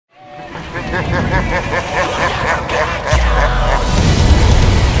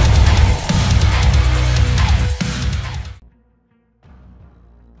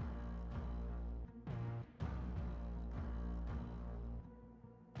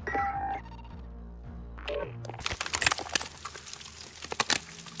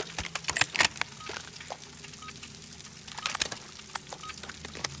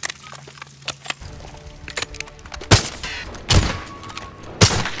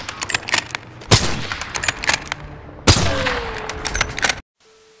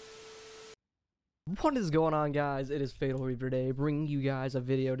What is going on, guys? It is Fatal Reaper Day, bringing you guys a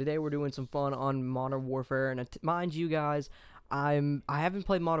video. Today we're doing some fun on Modern Warfare, and mind you guys, I haven't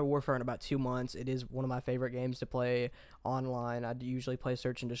played Modern Warfare in about 2 months. It is one of my favorite games to play online. I usually play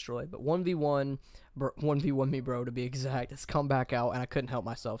Search and Destroy, but 1v1 me, bro, to be exact, it's come back out, and I couldn't help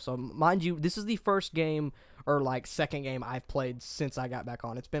myself. So mind you, this is the first game, or like second game I've played since I got back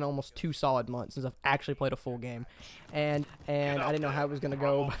on. It's been almost 2 solid months since I've actually played a full game, and I didn't know how it was gonna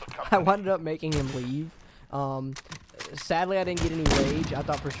go. But I wound up making him leave. Sadly, I didn't get any rage. I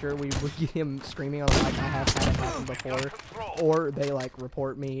thought for sure we would get him screaming on the mic. I have had it happen before, or they like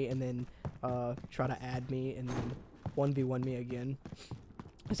report me and then try to add me and then 1v1 me again.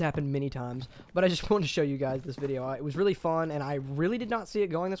 It's happened many times, but I just wanted to show you guys this video. It was really fun, and I really did not see it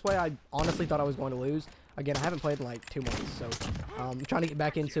going this way. I honestly thought I was going to lose. Again, I haven't played in like 2 months, so I'm trying to get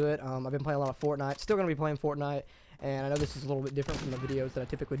back into it. I've been playing a lot of Fortnite. Still going to be playing Fortnite, and I know this is a little bit different from the videos that I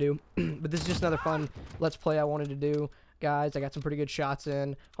typically do, but this is just another fun Let's Play I wanted to do. Guys, I got some pretty good shots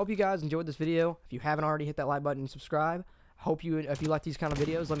in. Hope you guys enjoyed this video. If you haven't already, hit that like button and subscribe. Hope you, if you like these kind of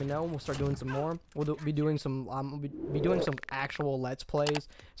videos, let me know. We'll start doing some more. We'll be doing some, doing some actual Let's Plays.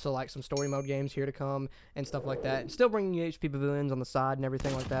 So like some story mode games here to come and stuff like that. And still bringing you HP Pavilions on the side and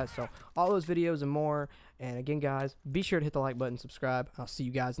everything like that. So all those videos and more. And again, guys, be sure to hit the like button, subscribe. I'll see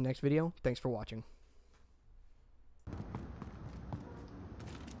you guys in the next video. Thanks for watching.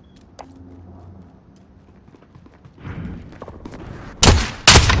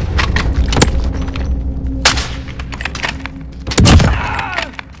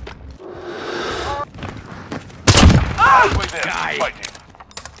 Fighting.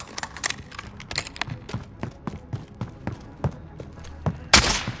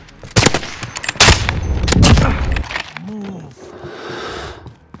 Move.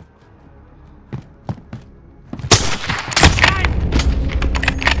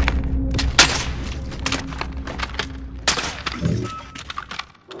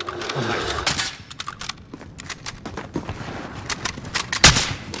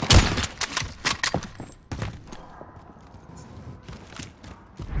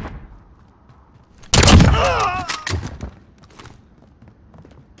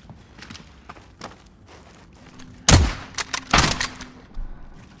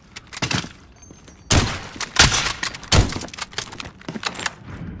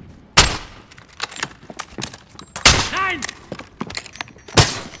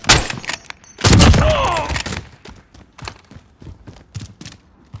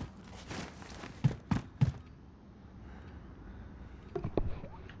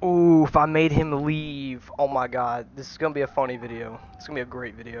 Ooh, if I made him leave, oh my god, this is gonna be a funny video. It's gonna be a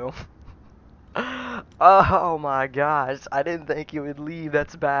great video. Oh my gosh, I didn't think he would leave.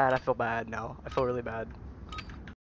 That's bad. I feel bad now. I feel really bad.